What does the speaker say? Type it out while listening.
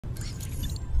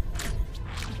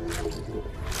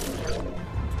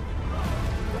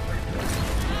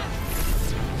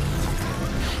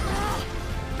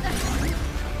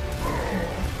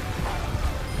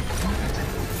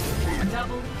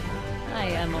I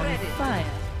am on fire.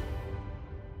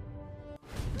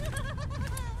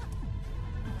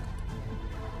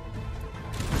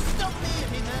 Stop me if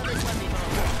you're nervous when we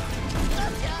move.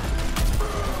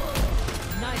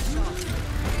 Nice shot.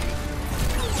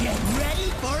 Get ready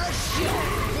for a shot.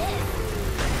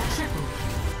 Triple.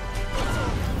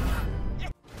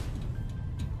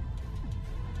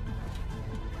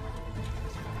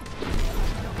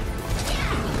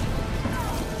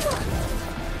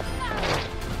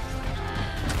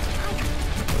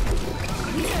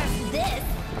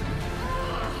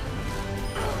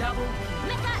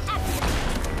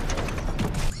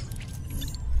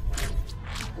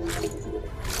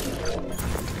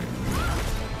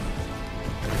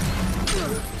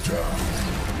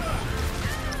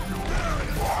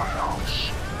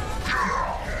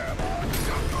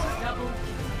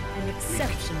 An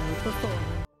exceptional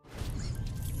performance.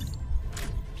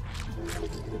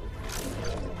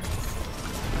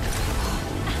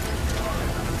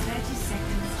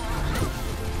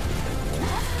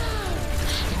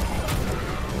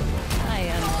 I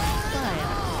am on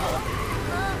fire.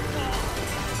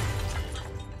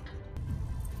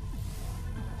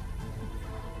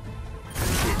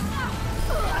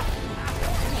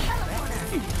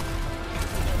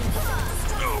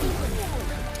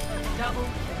 Double.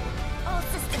 All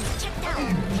systems checked out.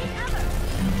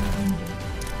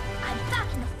 I'm back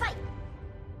in the fight.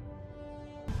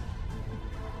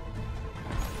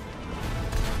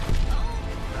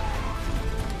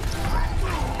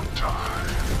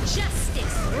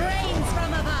 Justice reigns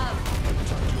from above.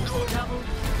 Double.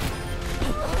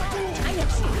 I know.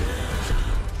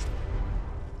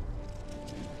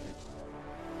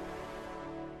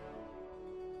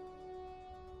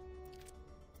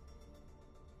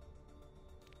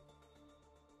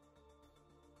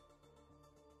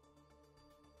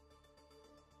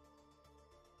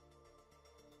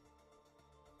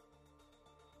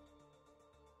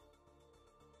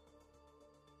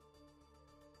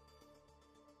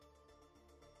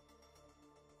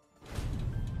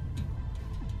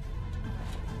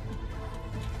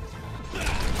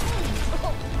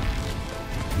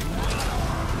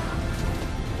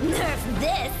 Nerf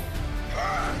this!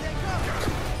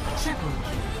 Triple.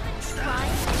 Try.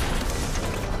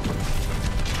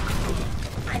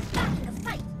 I'm back in the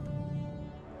fight.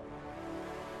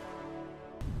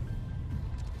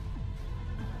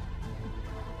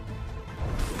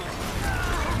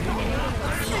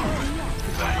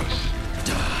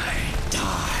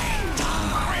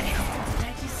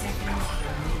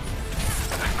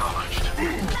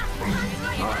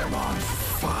 I'm on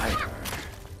fire.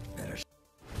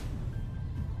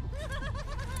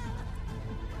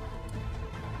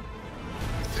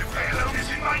 The payload is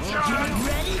in my charge!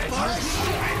 Ready for a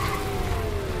shot.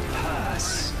 Pass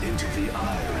into the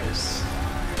iris.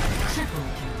 Triple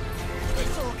kill.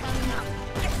 It's all coming up.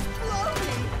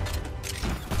 Exploding!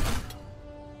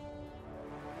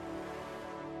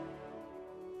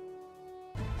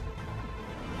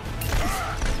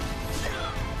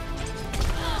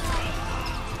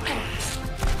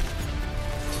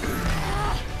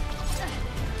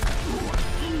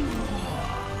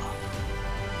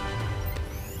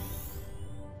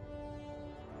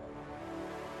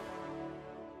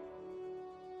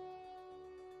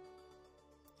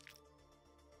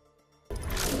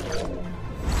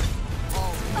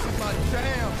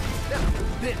 Damn! That's a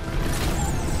bit.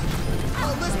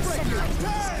 Oh, let's break it!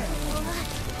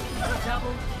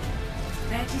 Double.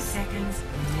 30 seconds.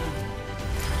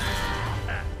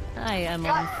 I am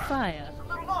on fire.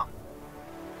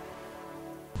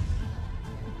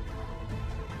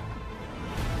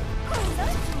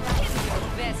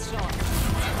 Best shot.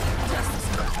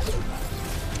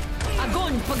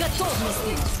 Огонь по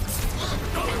готовности.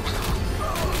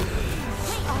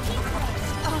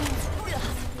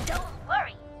 Don't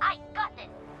worry, I got this.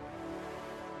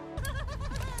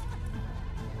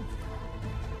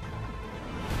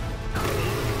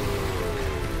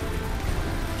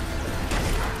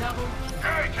 Double.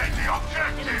 Vacate the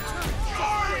objective!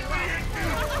 Join me in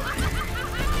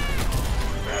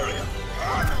Barrier!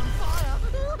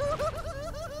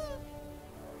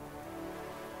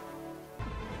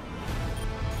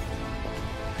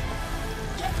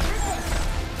 Get this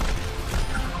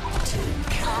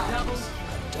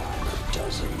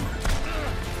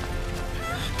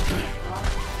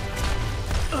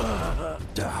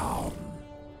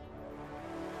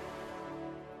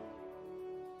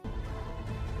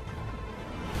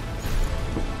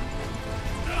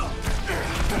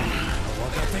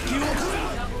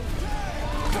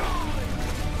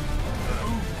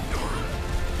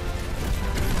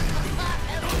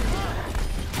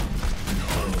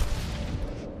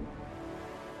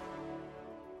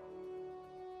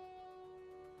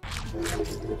Double.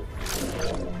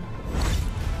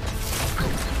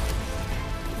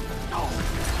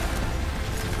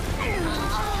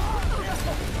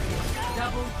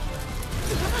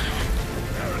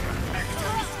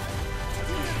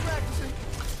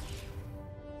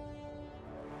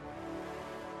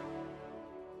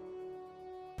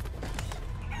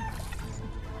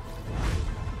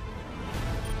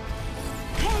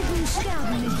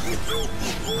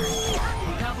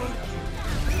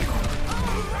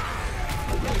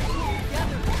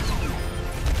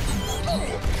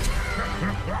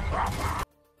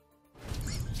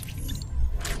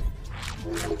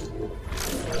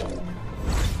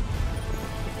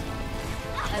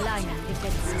 Aligning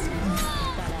defense system.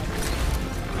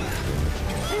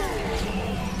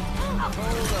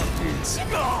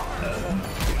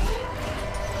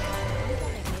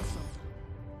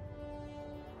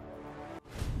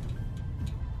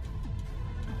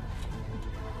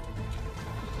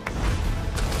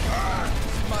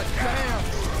 My damn!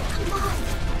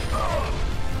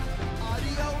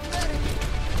 Audio medic!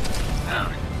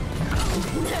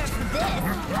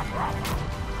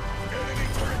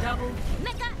 Double.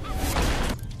 Mecha.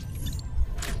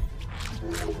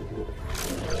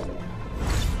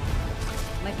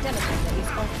 My teleporter is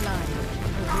offline.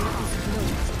 The way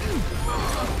is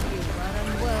closed. You are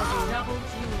unworthy. Double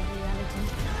dual reality.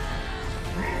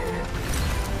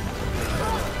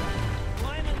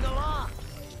 Climbing the lock!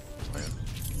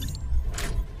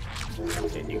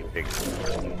 And you can pick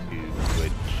YouTube,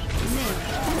 Twitch.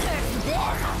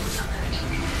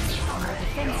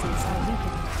 Defenses are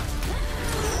weakened.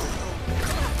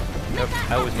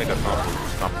 I always make a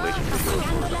compilation video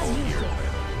for the whole year.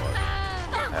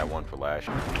 I had one for last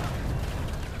year.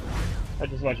 I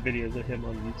just watch videos of him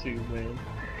on YouTube, man.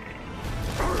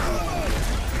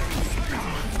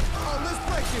 Oh, let's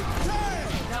break it! Damn!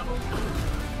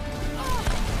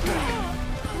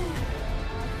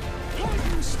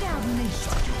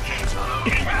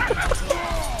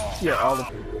 Yeah, all the.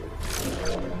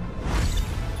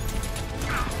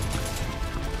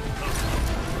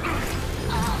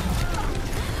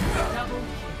 Double.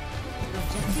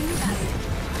 Projecting value.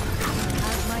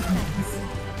 Have my thanks.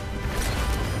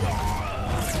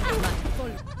 My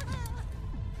full.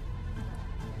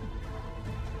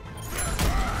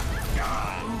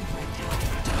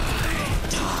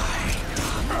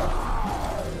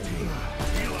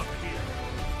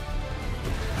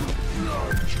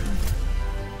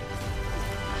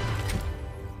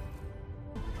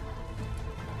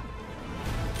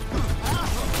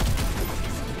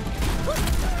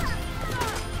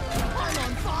 I'm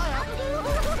on fire!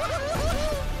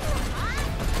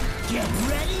 Get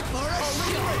ready for a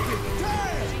shot!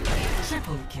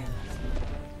 Triple kill.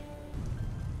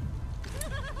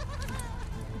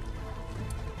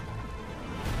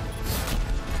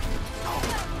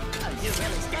 You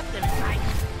really stepped in it, right?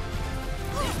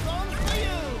 This one's for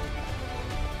you!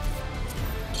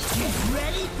 Get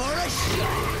ready for a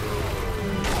shot!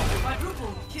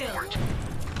 Quadruple kill.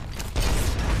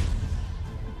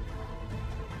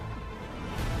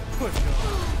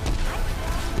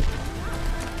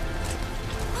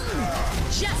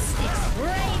 Justice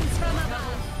reigns from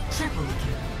above. Triple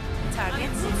kill.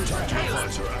 Targets in sight.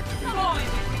 Lights are activated.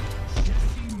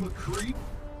 You a creep?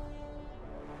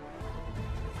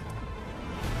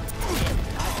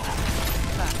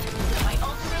 My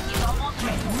ultimate is almost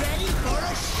ready. Ready for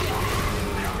a shot!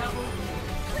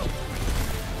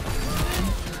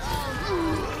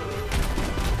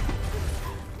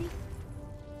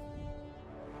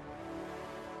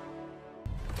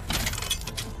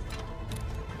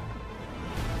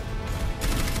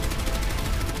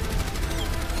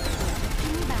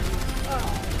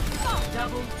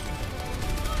 Double.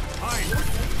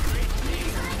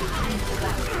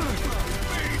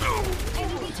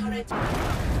 Enemy turret.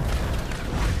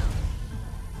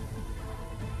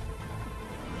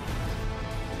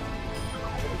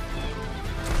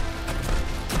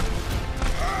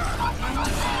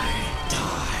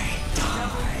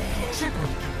 Triple.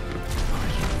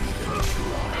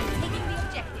 I'm taking the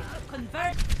objective.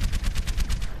 Convert.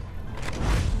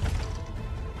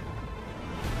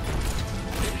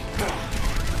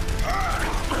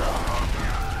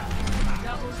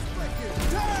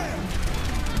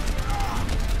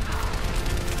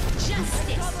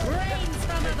 Justice reigns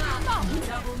from above.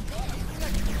 Double.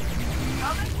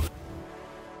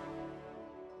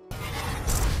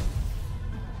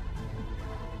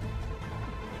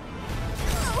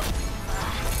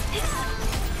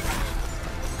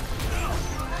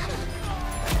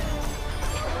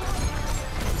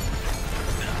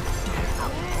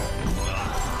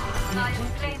 I am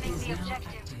claiming the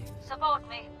objective. Support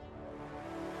me.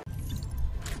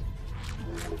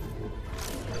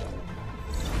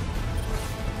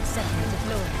 Scepter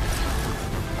deployed.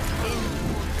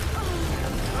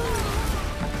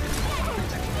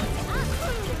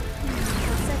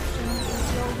 Perception is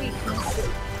your weakness.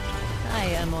 I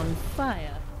am on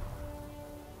fire.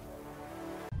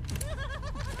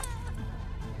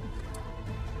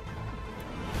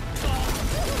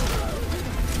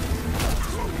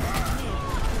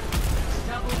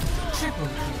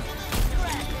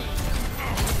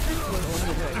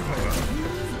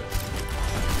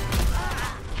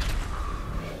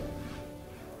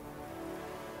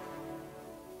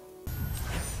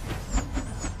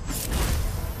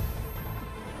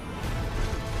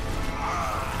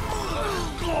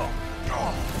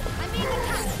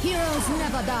 Heroes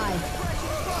never die.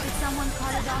 Did someone call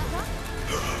a doctor?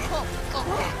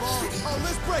 Oh,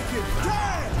 let's break it!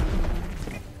 Damn!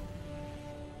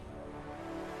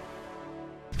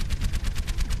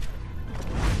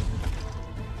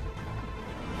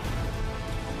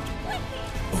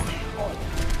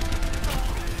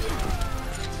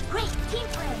 Great team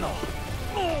play.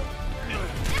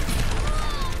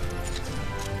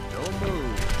 Don't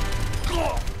move.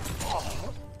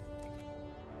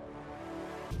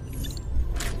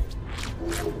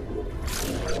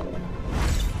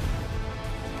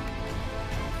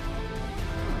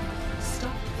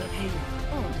 Stop the pain.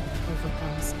 Order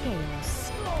overcomes chaos.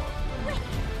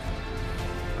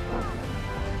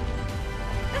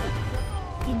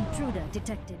 Intruder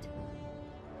detected.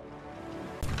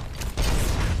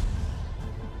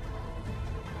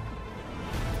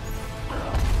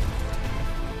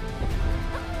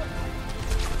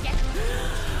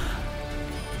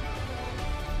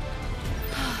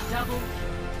 Double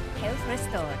health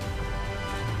restored.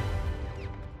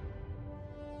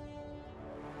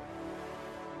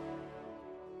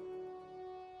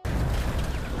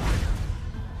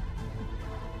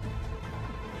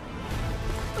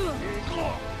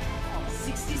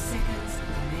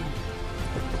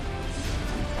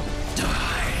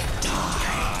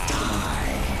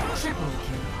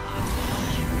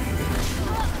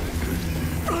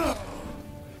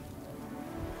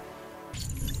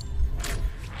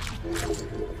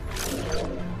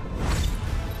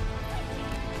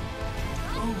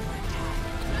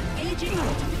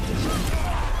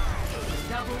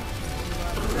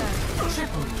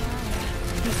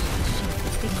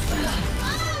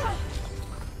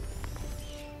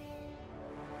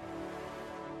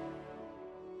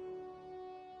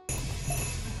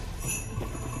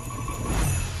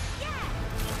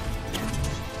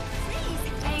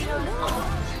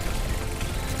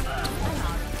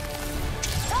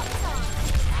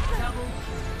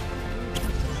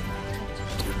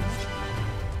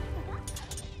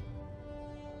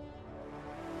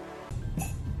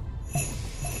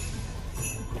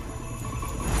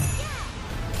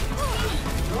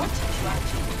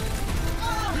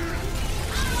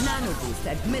 Nanoboost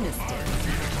administered.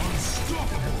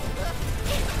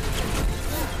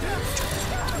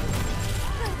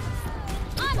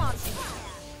 I'm on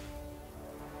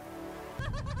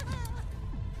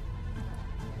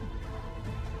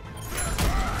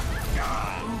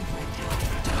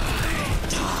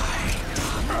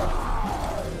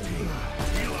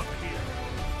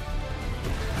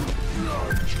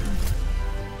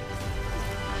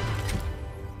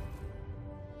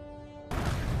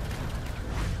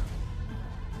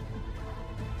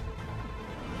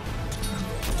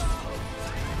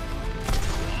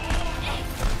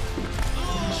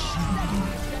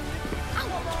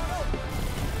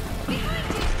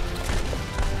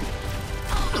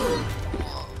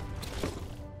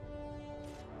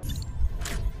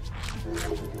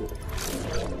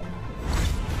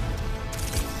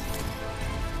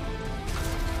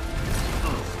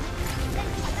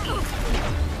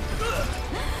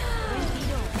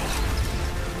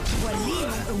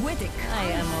I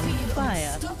am on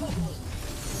fire.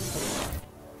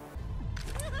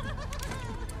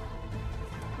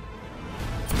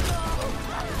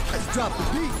 Let's drop the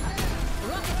beat.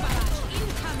 Rocket barrage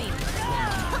incoming.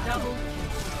 Double.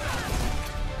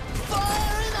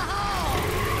 Fire in the hole!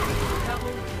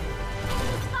 Double.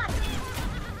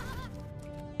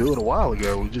 Do it a while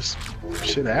ago. We just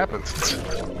shit happens. Shield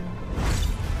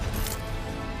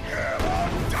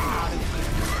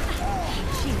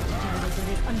generator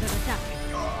is under attack.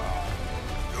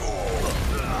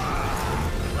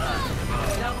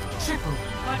 Triple.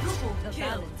 Quadruple. The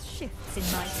balance shifts in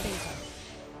my favor.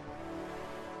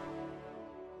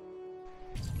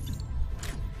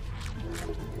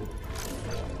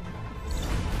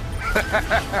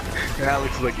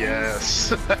 Alex is like, yes.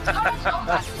 Team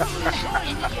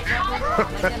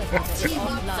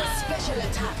up for special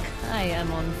attack. I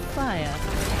am on fire.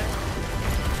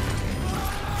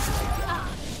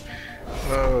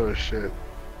 Oh shit.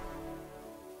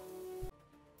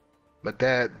 My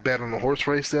dad bet on the horse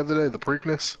race the other day, the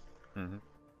Preakness. Mm-hmm.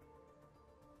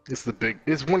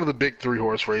 It's one of the big 3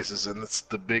 horse races, and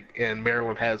and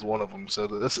Maryland has one of them. So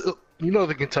that's, you know,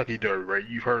 the Kentucky Derby, right?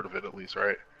 You've heard of it at least,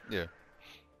 right? Yeah.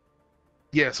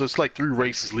 Yeah, so it's like 3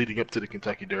 races leading up to the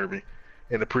Kentucky Derby,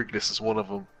 and the Preakness is one of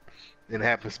them, and it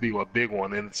happens to be a big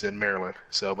one, and it's in Maryland.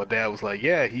 So my dad was like,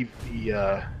 yeah, he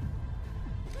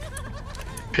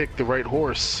picked the right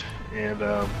horse, and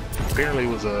apparently it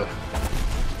was a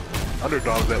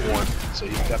underdog that won, so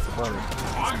he got the money.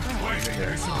 I'm waiting.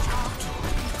 There.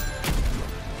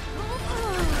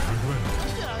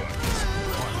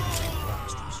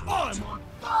 I'm on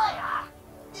Fire!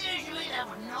 Usually that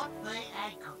would not be a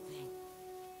good thing.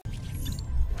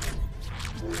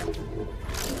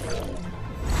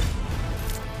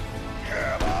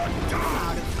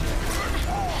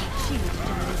 Shield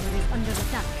generator is under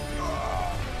attack.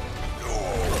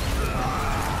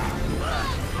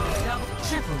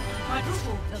 Triple,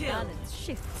 quadruple The kill. balance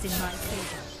shifts in my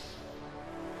favor.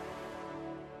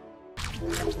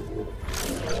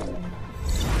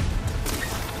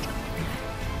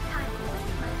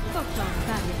 Photon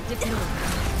barrier deployed.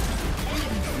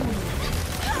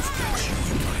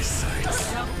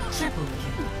 Triple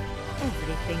kill.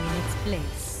 Everything in its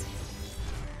place.